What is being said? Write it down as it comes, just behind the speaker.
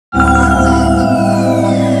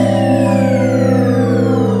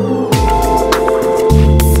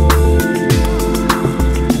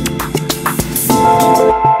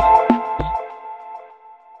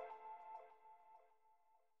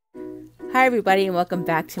Hi everybody and welcome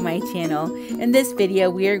back to my channel. In this video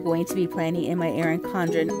we are going to be planning in my Erin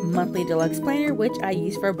Condren monthly deluxe planner, which I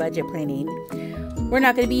use for budget planning. We're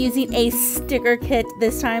not going to be using a sticker kit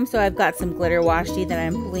this time, so I've got some glitter washi that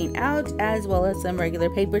I'm pulling out, as well as some regular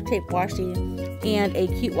paper tape washi and a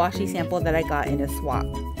cute washi sample that I got in a swap.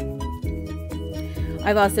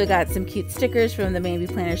 I've also got some cute stickers from the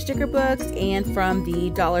MAMBI planner sticker books and from the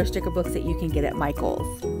dollar sticker books that you can get at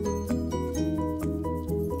Michael's.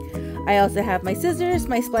 I also have my scissors,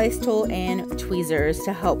 my splice tool, and tweezers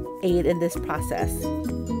to help aid in this process.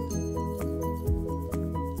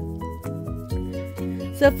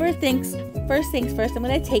 So first things first, I'm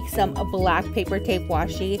going to take some black paper tape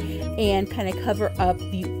washi and kind of cover up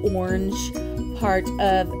the orange part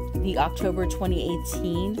of the October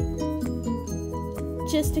 2018,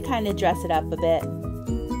 just to kind of dress it up a bit.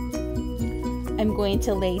 I'm going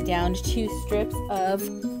to lay down 2 strips of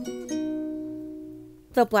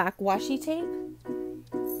the black washi tape.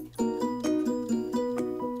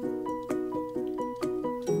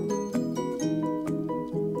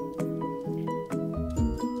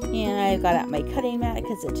 And I've got out my cutting mat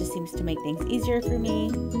because it just seems to make things easier for me.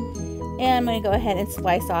 And I'm going to go ahead and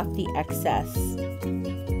splice off the excess.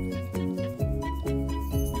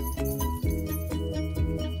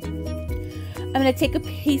 I'm going to take a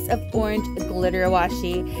piece of orange glitter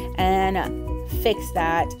washi and fix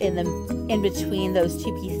that in between those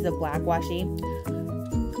 2 pieces of black washi.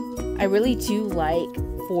 I really do like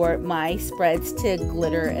for my spreads to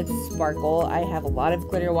glitter and sparkle. I have a lot of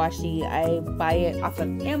glitter washi. I buy it off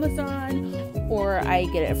of Amazon or I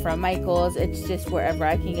get it from Michael's. It's just wherever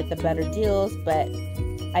I can get the better deals, but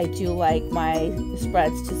I do like my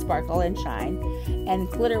spreads to sparkle and shine. And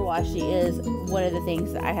glitter washi is one of the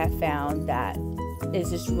things that I have found that is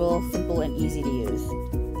just real simple and easy to use.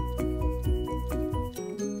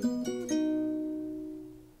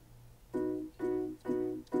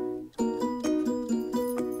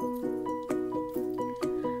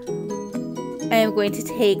 I am going to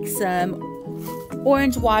take some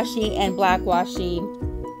orange washi and black washi,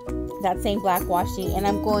 that same black washi, and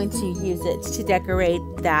I'm going to use it to decorate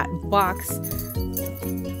that box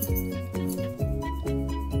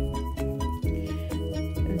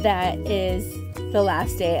that is the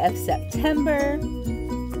last day of September.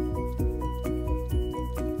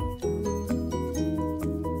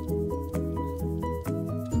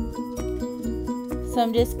 So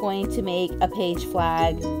I'm just going to make a page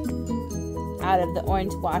flag out of the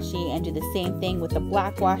orange washi and do the same thing with the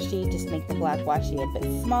black washi, just make the black washi a bit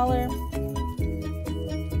smaller.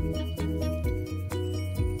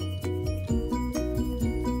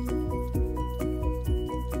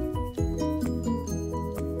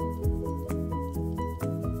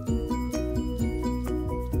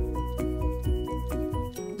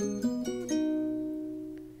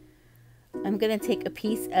 I'm going to take a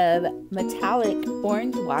piece of metallic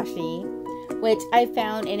orange washi, which I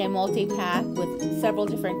found in a multi-pack with several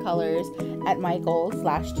different colors at Michael's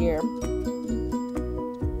last year.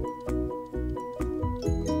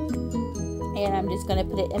 And I'm just going to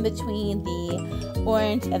put it in between the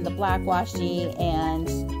orange and the black washi and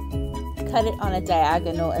cut it on a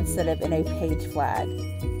diagonal instead of in a page flag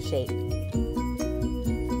shape.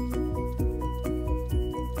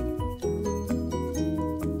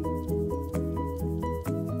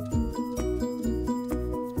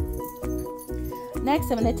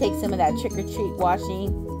 Next, I'm going to take some of that Trick or Treat washi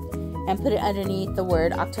and put it underneath the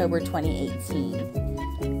word October 2018.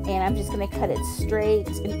 And I'm just going to cut it straight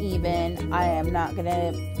and even. I am not going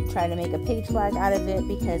to try to make a page flag out of it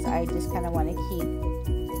because I just kind of want to keep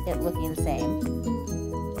it looking the same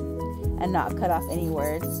and not cut off any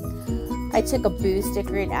words. I took a boo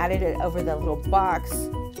sticker and added it over the little box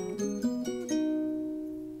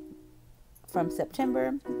from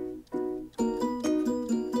September.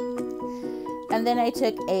 And then I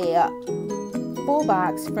took a full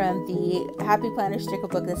box from the Happy Planner sticker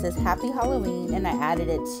book that says Happy Halloween, and I added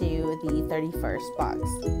it to the 31st box.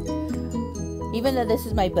 Even though this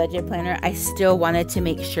is my budget planner, I still wanted to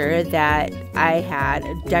make sure that I had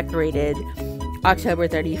decorated October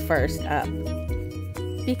 31st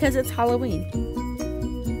up because it's Halloween.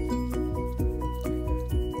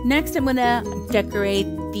 Next, I'm going to decorate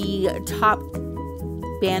the top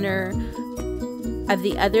banner of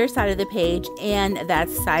the other side of the page and that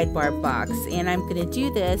sidebar box, and I'm going to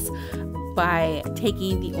do this by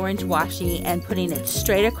taking the orange washi and putting it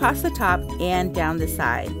straight across the top and down the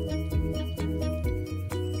side.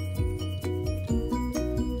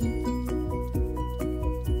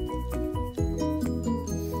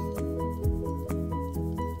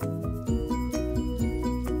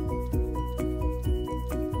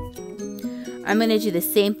 I'm going to do the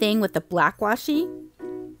same thing with the black washi.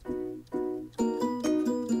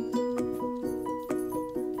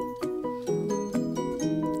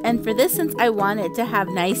 And for this, since I want it to have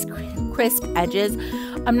nice crisp edges,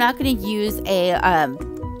 I'm not going to use a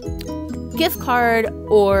gift card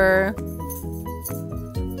or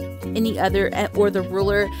any other, or the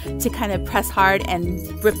ruler to kind of press hard and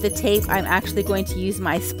rip the tape. I'm actually going to use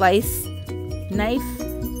my splice knife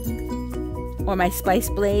or my splice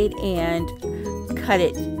blade and cut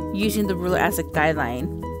it using the ruler as a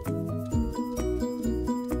guideline.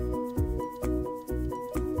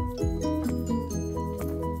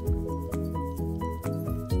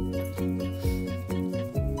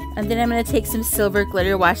 And then I'm going to take some silver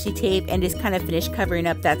glitter washi tape and just kind of finish covering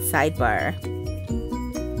up that sidebar.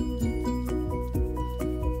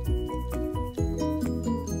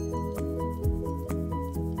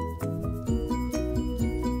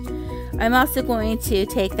 I'm also going to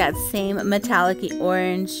take that same metallic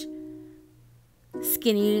orange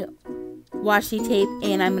skinny washi tape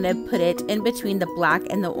and I'm going to put it in between the black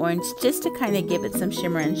and the orange just to kind of give it some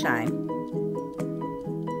shimmer and shine.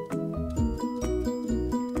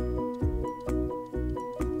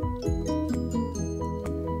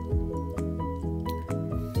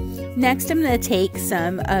 Next, I'm going to take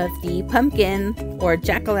some of the pumpkin or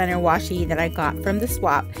jack-o'-lantern washi that I got from the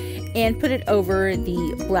swap and put it over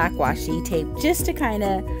the black washi tape just to kind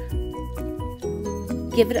of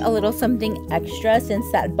give it a little something extra, since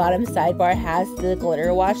that bottom sidebar has the glitter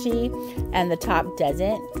washi and the top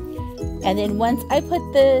doesn't. And then once I put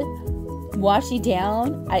the washi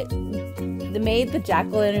down, it made the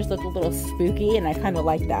jack-o'-lanterns look a little spooky, and I kind of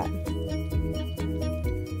like that.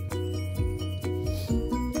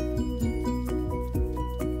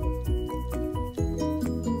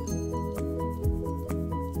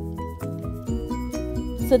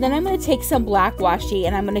 So then I'm going to take some black washi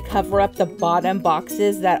and I'm going to cover up the bottom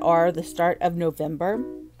boxes that are the start of November.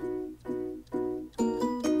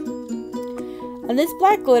 And this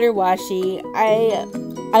black glitter washi,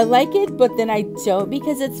 I like it, but then I don't,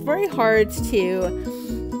 because it's very hard to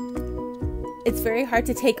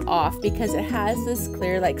take off because it has this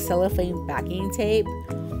clear like cellophane backing tape,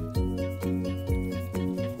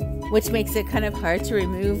 which makes it kind of hard to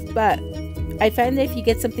remove. But I find that if you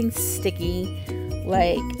get something sticky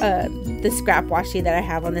like the scrap washi that I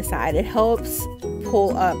have on the side, it helps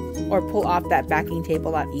pull up or pull off that backing tape a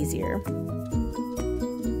lot easier.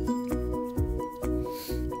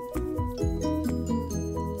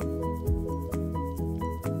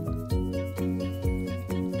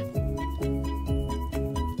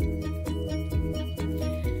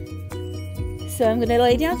 So I'm going to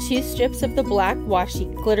lay down 2 strips of the black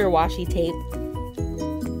glitter washi tape,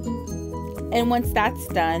 and once that's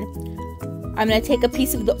done, I'm going to take a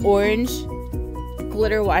piece of the orange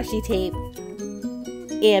glitter washi tape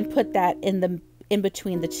and put that in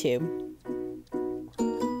between the two.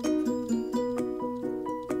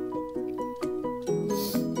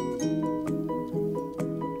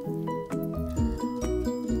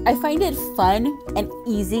 I find it fun and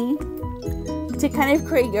easy to kind of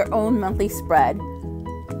create your own monthly spread.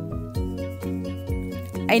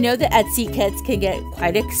 I know the Etsy kits can get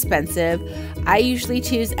quite expensive. I usually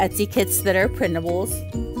choose Etsy kits that are printables,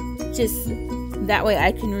 just that way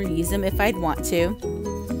I can reuse them if I'd want to.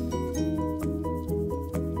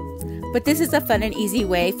 But this is a fun and easy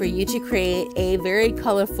way for you to create a very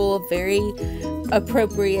colorful, very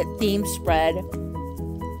appropriate theme spread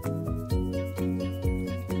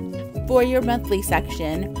for your monthly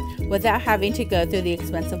section without having to go through the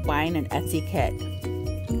expense of buying an Etsy kit.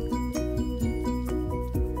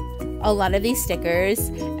 A lot of these stickers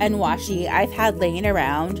and washi I've had laying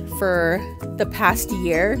around for the past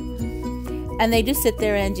year, and they just sit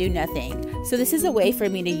there and do nothing. So this is a way for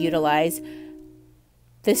me to utilize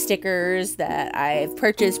the stickers that I've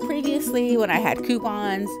purchased previously when I had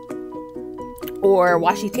coupons, or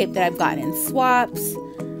washi tape that I've gotten in swaps.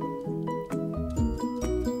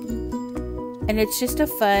 And it's just a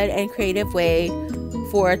fun and creative way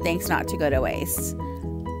for things not to go to waste.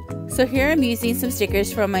 So here I'm using some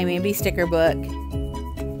stickers from my MAMBI sticker book,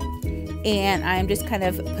 and I'm just kind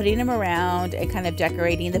of putting them around and kind of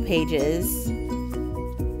decorating the pages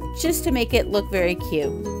just to make it look very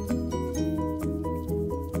cute.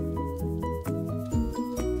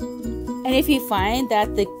 And if you find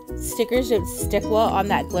that the stickers don't stick well on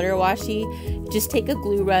that glitter washi, just take a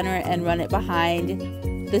glue runner and run it behind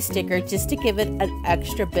the sticker just to give it an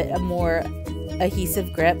extra bit of more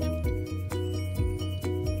adhesive grip.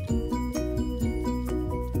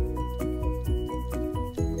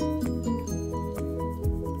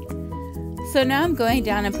 So now I'm going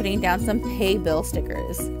down and putting down some pay bill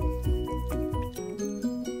stickers.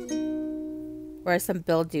 or some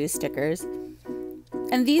Bill Do stickers.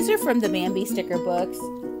 And these are from the MAMBI sticker books.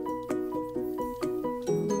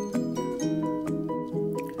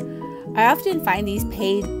 I often find these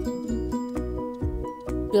paid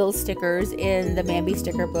bill stickers in the MAMBI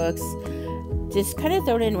sticker books, just kind of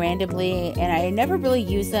thrown in randomly, and I never really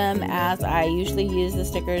use them, as I usually use the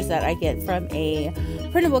stickers that I get from a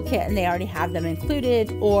printable kit and they already have them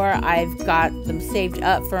included, or I've got them saved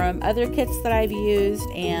up from other kits that I've used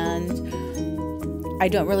and I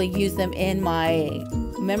don't really use them in my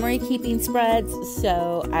memory keeping spreads,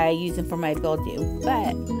 so I use them for my Bill Do.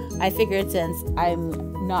 But I figured since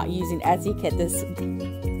I'm not using Etsy kit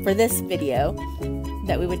for this video,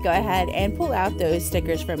 that we would go ahead and pull out those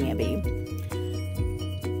stickers from MAMBI.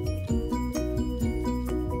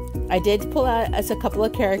 I did pull out a couple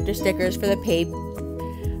of character stickers for the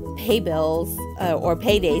pay bills or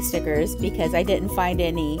payday stickers, because I didn't find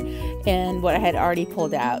any in what I had already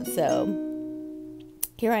pulled out. So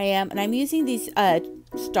here I am, and I'm using these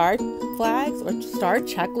star flags or star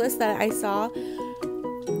checklists that I saw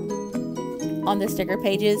on the sticker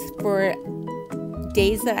pages for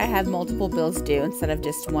days that I have multiple bills due instead of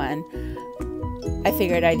just one. I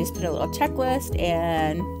figured I'd just put a little checklist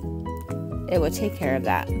and it would take care of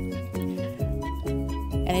that.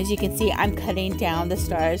 And as you can see, I'm cutting down the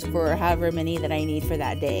stars for however many that I need for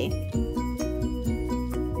that day.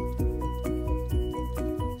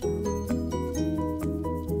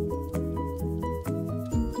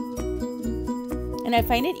 And I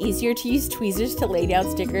find it easier to use tweezers to lay down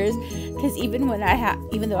stickers, because even though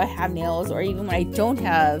I have nails, or even when I don't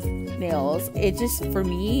have nails, it just, for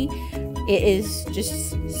me, it is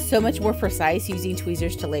just so much more precise using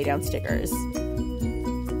tweezers to lay down stickers.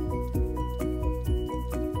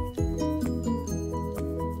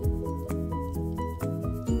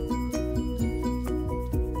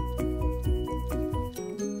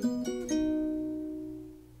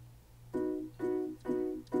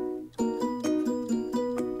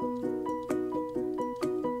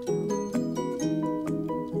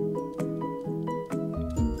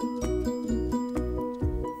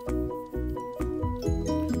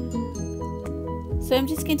 So I'm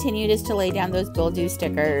just continuing just to lay down those Bill Do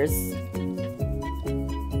stickers.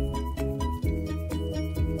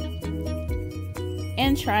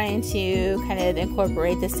 And trying to kind of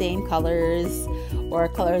incorporate the same colors, or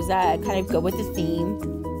colors that kind of go with the theme,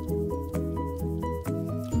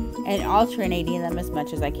 and alternating them as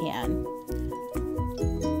much as I can.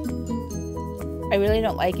 I really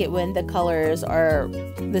don't like it when the colors are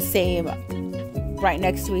the same right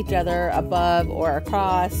next to each other, above or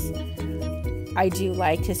across. I do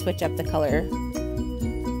like to switch up the color.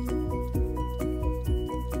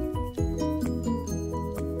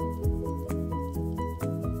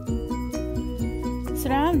 So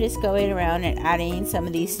now I'm just going around and adding some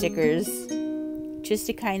of these stickers just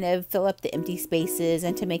to kind of fill up the empty spaces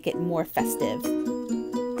and to make it more festive.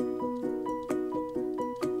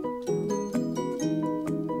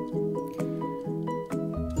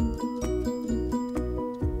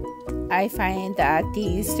 I find that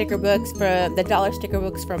these sticker books, from the dollar sticker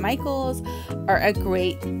books from Michaels, are a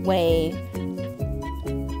great way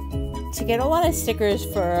to get a lot of stickers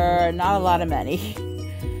for not a lot of money.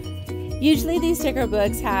 Usually these sticker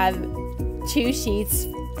books have two sheets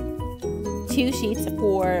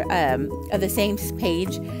for of the same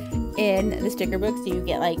page in the sticker book, so you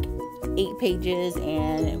get like 8 pages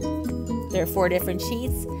and there are 4 different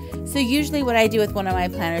sheets. So usually what I do with one of my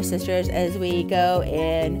planner sisters is we go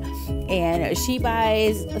in and she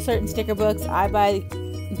buys certain sticker books, I buy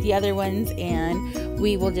the other ones, and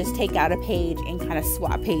we will just take out a page and kind of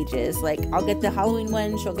swap pages. Like I'll get the Halloween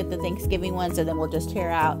one, she'll get the Thanksgiving one, so then we'll just tear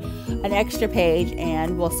out an extra page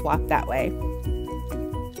and we'll swap that way.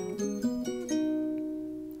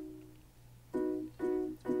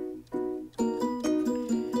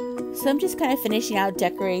 So I'm just kind of finishing out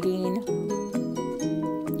decorating,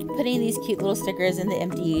 putting these cute little stickers in the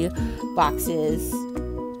empty boxes.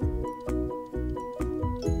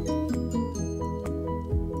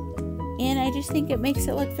 And I just think it makes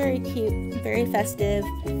it look very cute, very festive.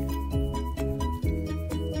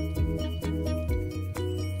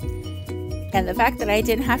 And the fact that I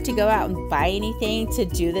didn't have to go out and buy anything to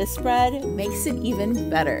do this spread makes it even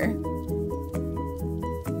better.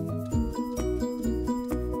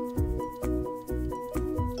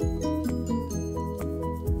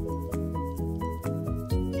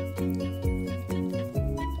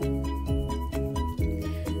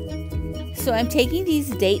 So I'm taking these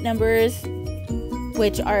date numbers,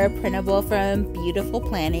 which are printable from Beautiful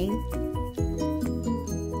Planning,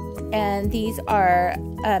 and these are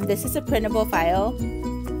this is a printable file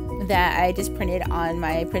that I just printed on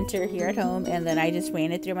my printer here at home, and then I just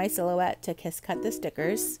ran it through my Silhouette to cut the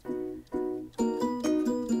stickers.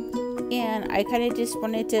 And I kind of just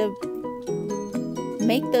wanted to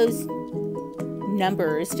make those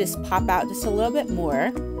numbers just pop out just a little bit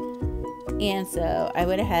more. And so I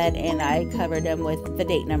went ahead and I covered them with the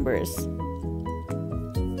date numbers.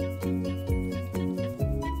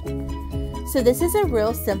 So this is a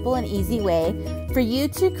real simple and easy way for you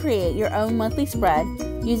to create your own monthly spread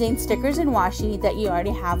using stickers and washi that you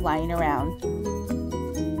already have lying around.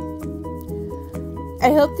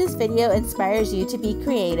 I hope this video inspires you to be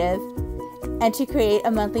creative and to create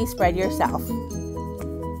a monthly spread yourself.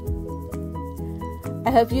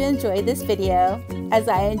 I hope you enjoyed this video as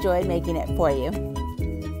I enjoyed making it for you.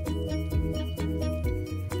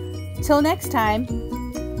 Till next time,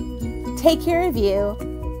 take care of you,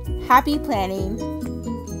 happy planning,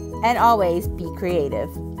 and always be creative.